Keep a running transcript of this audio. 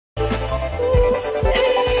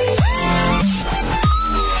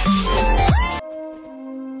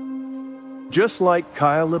Just like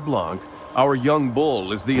Kyle LeBlanc, our young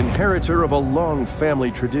bull is the inheritor of a long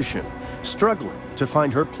family tradition, struggling to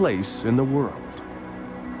find her place in the world.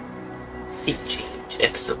 Sea Change,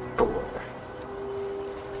 Episode 4.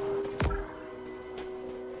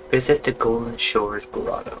 Visit the Golden Shores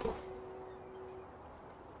Grotto.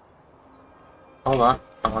 Hold on,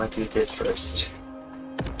 I want to do this first.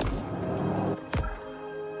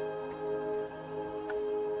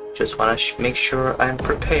 Just want to make sure I'm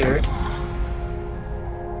prepared.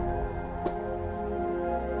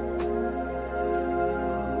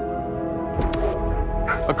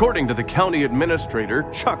 According to the county administrator,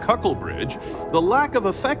 Chuck Hucklebridge, the lack of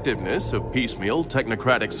effectiveness of piecemeal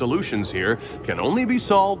technocratic solutions here can only be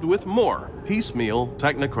solved with more piecemeal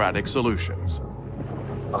technocratic solutions.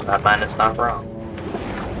 Well, that man is not wrong.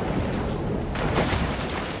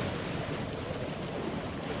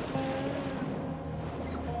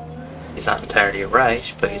 He's not entirely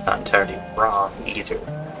right, but he's not entirely wrong either.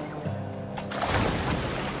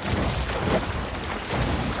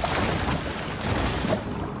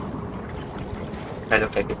 I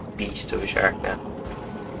look like a beast of a shark now.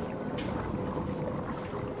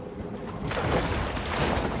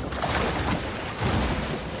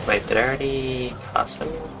 Wait, did I already pass him?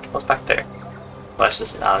 What's back there? Well, that's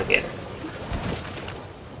just an alligator.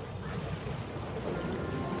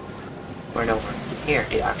 We're nowhere near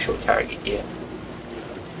the actual target yet.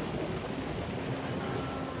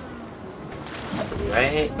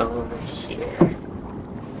 Right over here.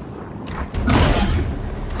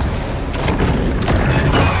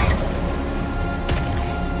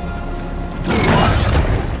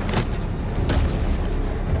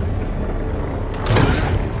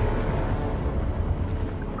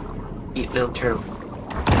 Eat little turtle.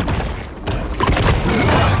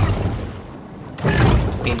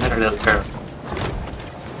 Eat another little turtle.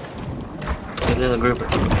 Eat a little grouper.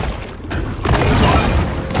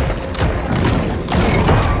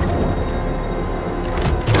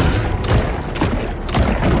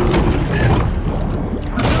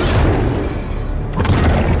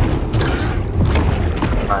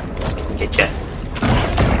 Come on, we can get you.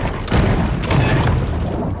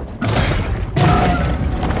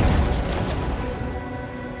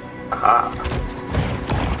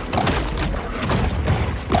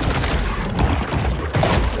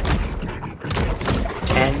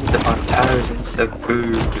 Tens upon thousands of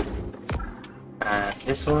food.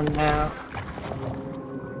 This one now.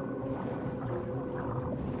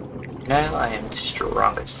 Now I am the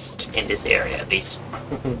strongest in this area, at least.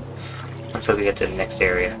 Until we get to the next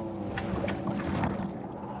area.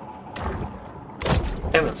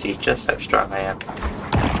 Then we'll see just how strong I am.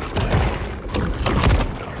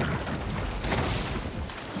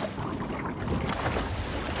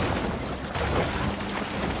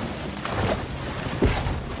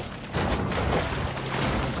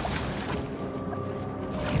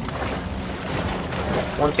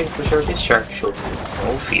 One thing for sure, this shark showed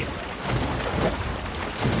no fear.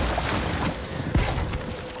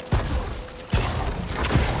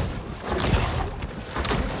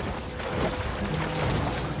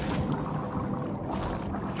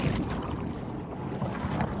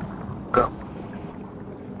 Go.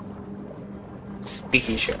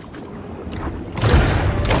 Speaking shark.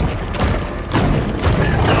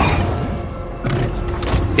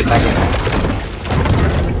 Get back in.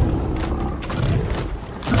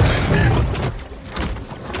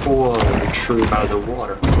 Whoa, retrieve out of the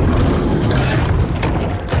water.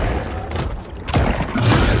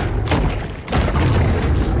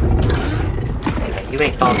 You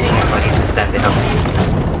ain't calling me anybody to stand to help me.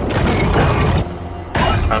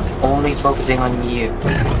 I'm only focusing on you.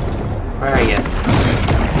 Where are you?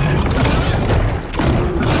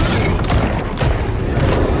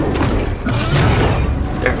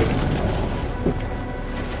 There we go.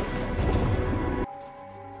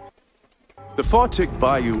 The Fawtick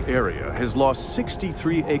Bayou area has lost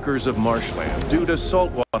 63 acres of marshland due to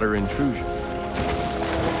saltwater intrusion.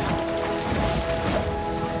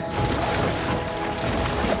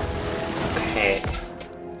 Okay.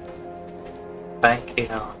 Bank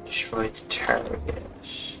it on, destroy the target.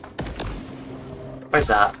 Where's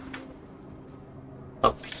that?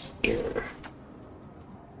 Up here.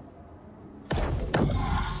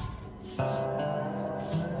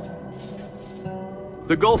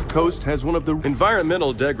 The Gulf Coast has one of the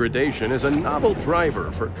environmental degradation as a novel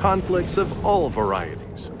driver for conflicts of all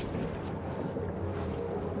varieties.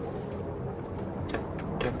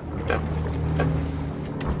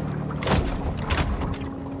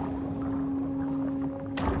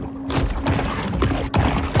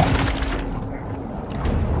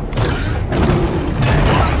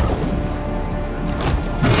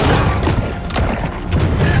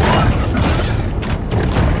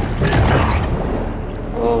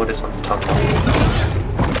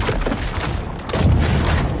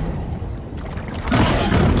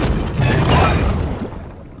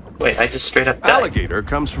 I just straight up died. Alligator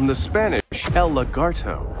comes from the Spanish el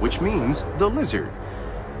lagarto, which means the lizard.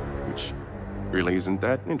 Which really isn't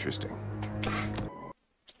that interesting.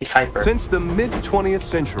 Hyper. Since the mid-20th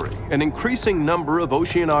century, an increasing number of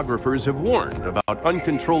oceanographers have warned about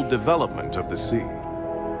uncontrolled development of the sea.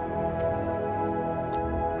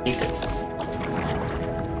 Yes.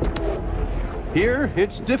 Here,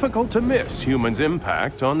 it's difficult to miss humans'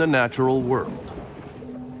 impact on the natural world.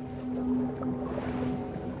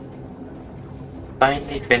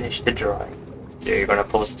 Finally finished the drawing. So you're gonna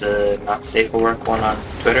post the not safe for work one on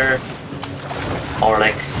Twitter? Or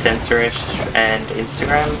like censor it and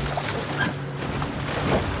Instagram?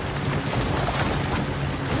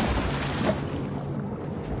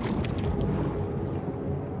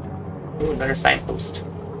 Ooh, another signpost.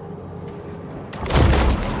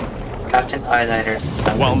 Captain Eyeliner's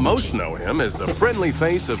son. While most know him as the friendly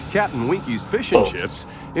face of Captain Winky's fish and chips,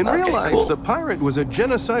 in real life, cool. the pirate was a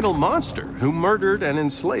genocidal monster who murdered and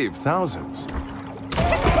enslaved thousands.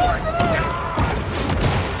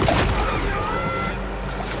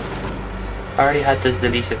 I already had to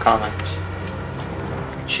delete a comment.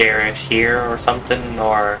 Share it here or something,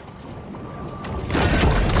 or...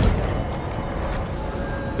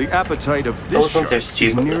 The appetite of this Those ones are shark is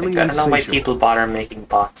stupid. nearly Like, I don't know why insatiable. people bother making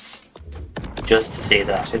bots just to say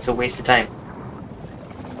that. It's a waste of time.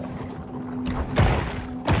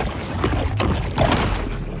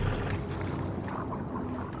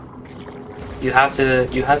 You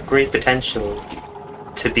have great potential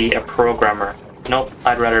to be a programmer. Nope,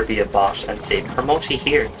 I'd rather be a bot and say promote me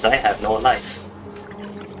here, because I have no life.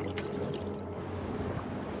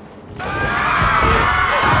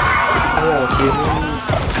 Hello, humans.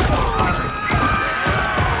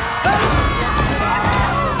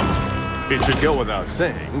 It should go without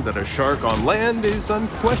saying that a shark on land is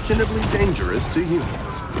unquestionably dangerous to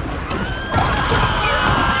humans.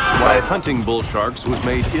 While hunting bull sharks was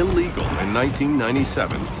made illegal in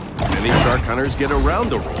 1997, many shark hunters get around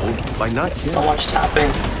the rule by not So killing. much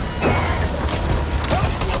tapping.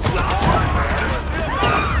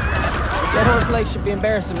 Dead Horse Lake should be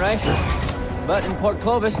embarrassing, right? But in Port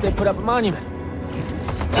Clovis, they put up a monument.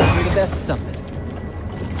 That'll be the best at something.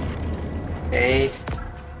 Okay.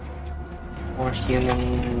 More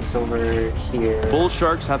humans over here. Bull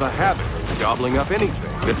sharks have a habit of gobbling up anything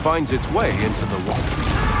that finds its way into the water.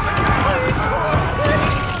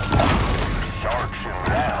 Sharks aren't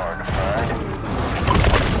that hard to find.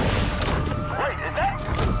 Wait, is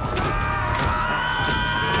that?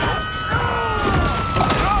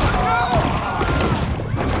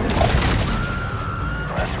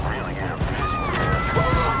 That's really good.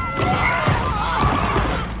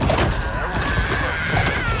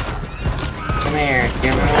 Come here,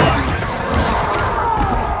 humans.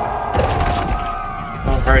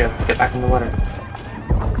 Oh, hurry up. Get back in the water.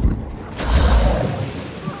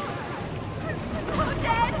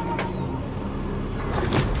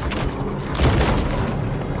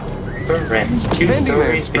 Rent. Two Handyman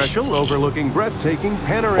stories. special overlooking breathtaking Water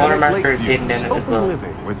panoramic lake markers hidden views, in it as open well.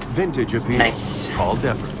 living with vintage appeal. Nice. Called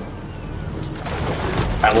Depper.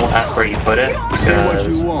 I won't ask where you put it Say what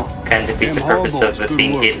because you want. kind of defeats the Them purpose of hobos it good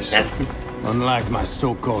being workers. hidden. Unlike my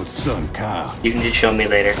so-called son, Kyle. You can just show me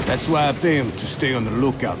later. That's why I pay him to stay on the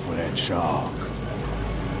lookout for that shark.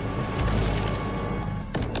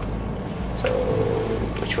 So,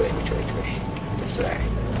 which way? This way.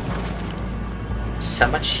 So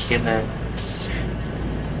much humans.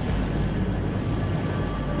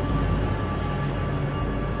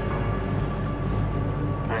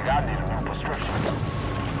 Rick, I need a new prescription.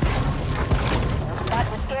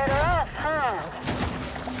 Got you scared her off,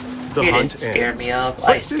 huh? The You hunt didn't scare ends. me off. I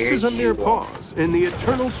But this scared is a mere you off. pause in the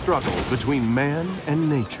eternal struggle between man and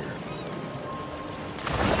nature.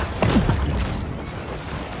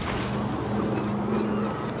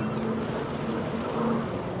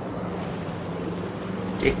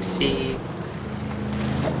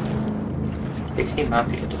 Dixie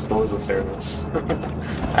Mafia Disposal Service.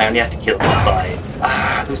 I only have to kill 5.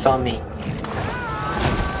 Ah, who saw me?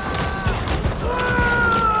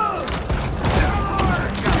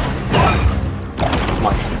 Come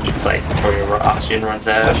on, eat fight before your oxygen runs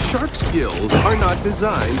A out. shark's gills are not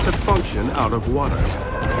designed to function out of water.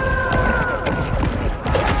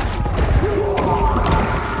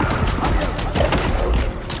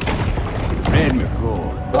 Red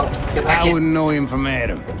McCord. Oh, get back I in. wouldn't know him from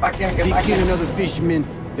Adam. Get back in, If get he back kill in. another fisherman,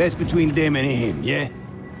 that's between them and him, yeah?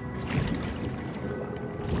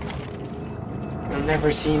 You'll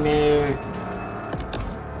never see me.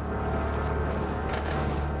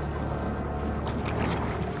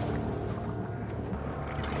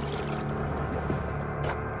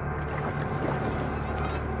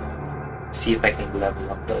 see if I can level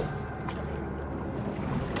up though.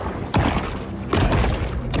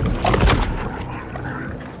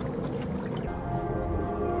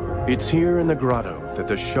 It's here in the grotto that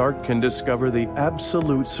the shark can discover the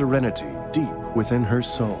absolute serenity deep within her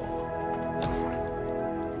soul.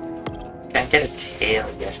 Can't get a tail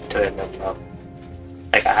yet to level up.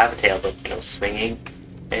 Like, I have a tail, but no swinging.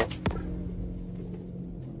 Yeah.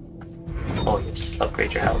 Oh yes,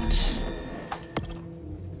 upgrade your health.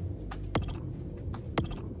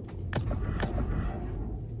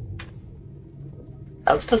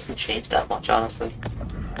 Health doesn't change that much, honestly.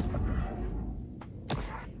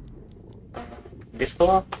 This go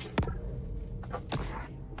up?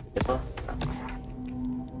 This one?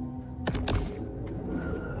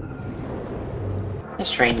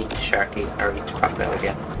 Let's try and eat the sharky, or eat the crocodile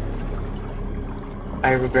again.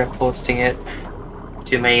 I regret posting it.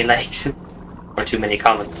 Too many likes, or too many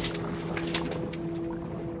comments.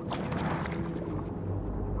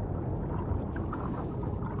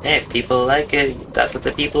 Hey, if people like it, that's what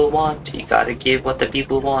the people want. You gotta give what the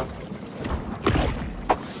people want.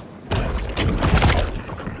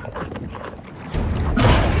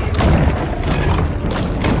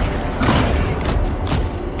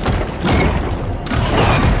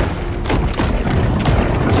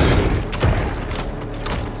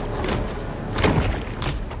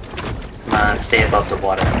 Stay above the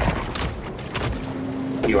water.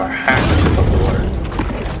 You are harmless above the water.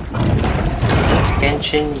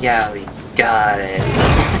 Genshin Yaoi. Got it.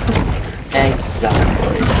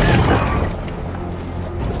 Exactly.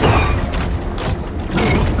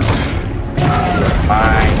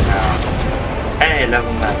 Fine now. Hey,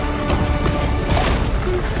 level up.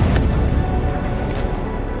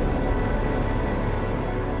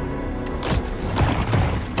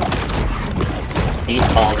 Eat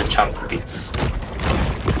all the chunk bits.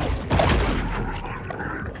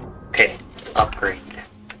 Okay, let's upgrade.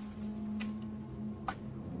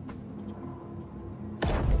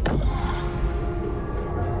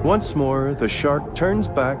 Once more, the shark turns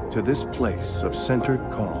back to this place of centered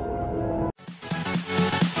calm.